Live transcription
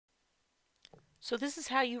So this is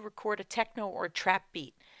how you record a techno or a trap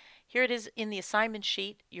beat. Here it is in the assignment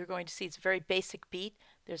sheet. You're going to see it's a very basic beat.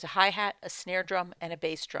 There's a hi-hat, a snare drum, and a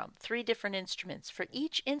bass drum. 3 different instruments. For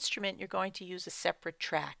each instrument, you're going to use a separate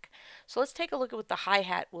track. So let's take a look at what the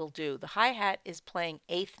hi-hat will do. The hi-hat is playing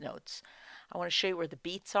eighth notes. I want to show you where the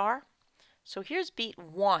beats are. So here's beat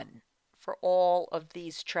 1 for all of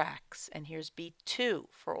these tracks, and here's beat 2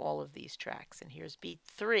 for all of these tracks, and here's beat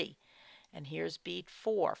 3. And here's beat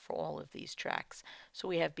 4 for all of these tracks. So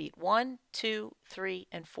we have beat 1, 2, 3,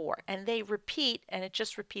 and 4. And they repeat, and it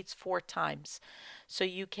just repeats 4 times. So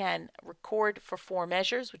you can record for 4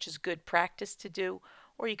 measures, which is good practice to do,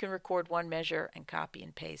 or you can record 1 measure and copy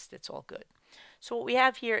and paste. It's all good. So what we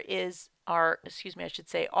have here is our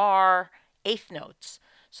eighth notes.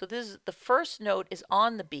 So this is the first note is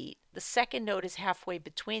on the beat. The second note is halfway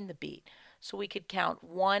between the beat. So we could count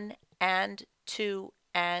 1 and 2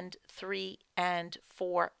 and 3 and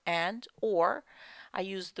 4 and, or I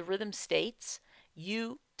use the rhythm states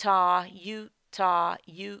U-ta, U-ta,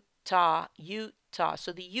 U-ta, U-ta.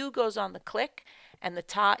 So the U goes on the click and the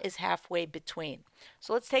ta is halfway between.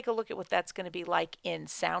 So let's take a look at what that's going to be like in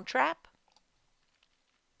Soundtrap.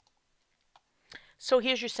 So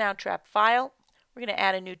here's your Soundtrap file. We're going to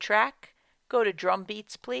add a new track. Go to drum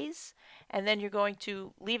beats, please. And then you're going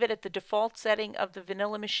to leave it at the default setting of the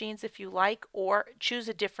vanilla machines if you like, or choose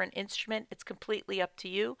a different instrument. It's completely up to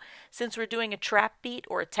you. Since we're doing a trap beat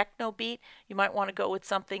or a techno beat, you might want to go with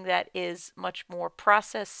something that is much more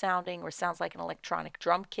processed sounding or sounds like an electronic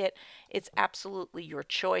drum kit. It's absolutely your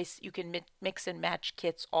choice. You can mix and match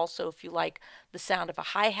kits also if you like the sound of a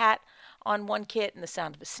hi-hat on one kit and the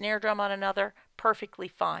sound of a snare drum on another. Perfectly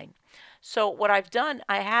fine. So what I've done,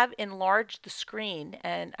 I have enlarged the screen,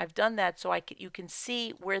 and I've done that so you can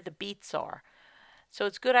see where the beats are. So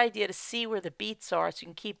it's a good idea to see where the beats are so you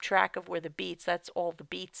can keep track of where the beats, that's all the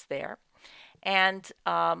beats there. And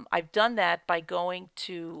I've done that by going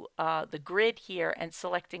to the grid here and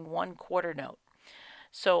selecting 1 quarter note.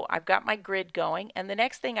 So I've got my grid going, and the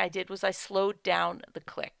next thing I did was I slowed down the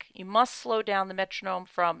click. You must slow down the metronome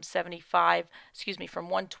from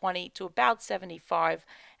 120 to about 75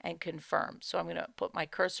 and confirm. So I'm going to put my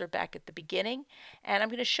cursor back at the beginning, and I'm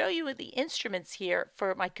going to show you the instruments here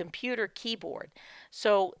for my computer keyboard.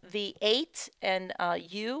 So the 8 and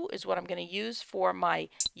U is what I'm going to use for my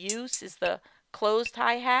use is the closed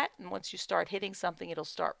hi-hat, and once you start hitting something, it'll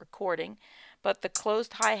start recording. But the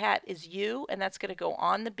closed hi-hat is U, and that's going to go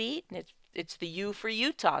on the beat, and it's the U for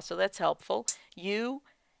Utah, so that's helpful. U,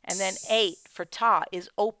 and then 8 for ta is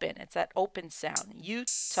open. It's that open sound.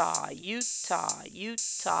 Utah, Utah,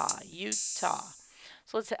 Utah, Utah.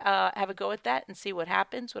 So let's have a go at that and see what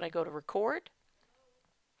happens when I go to record.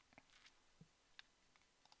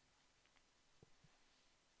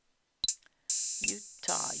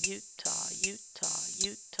 Utah, Utah, Utah,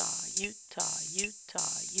 Utah, Utah, Utah,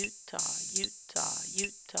 Utah, Utah, Utah,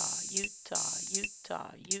 Utah,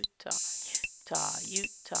 Utah, Utah, Utah,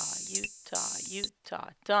 Utah, Utah, Utah.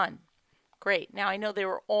 Done. Great. Now I know they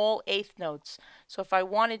were all eighth notes, so if I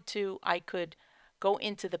wanted to, I could go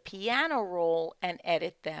into the piano roll and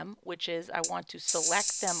edit them, which is I want to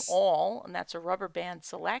select them all, and that's a rubber band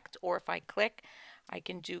select, or if I click, I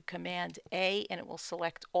can do Command A and it will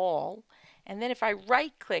select all. And then if I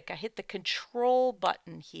right click, I hit the control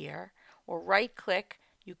button here, or right click,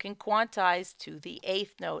 you can quantize to the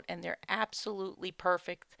eighth note, and they're absolutely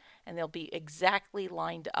perfect, and they'll be exactly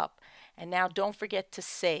lined up. And now don't forget to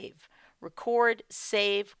save. Record,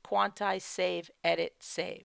 save, quantize, save, edit, save.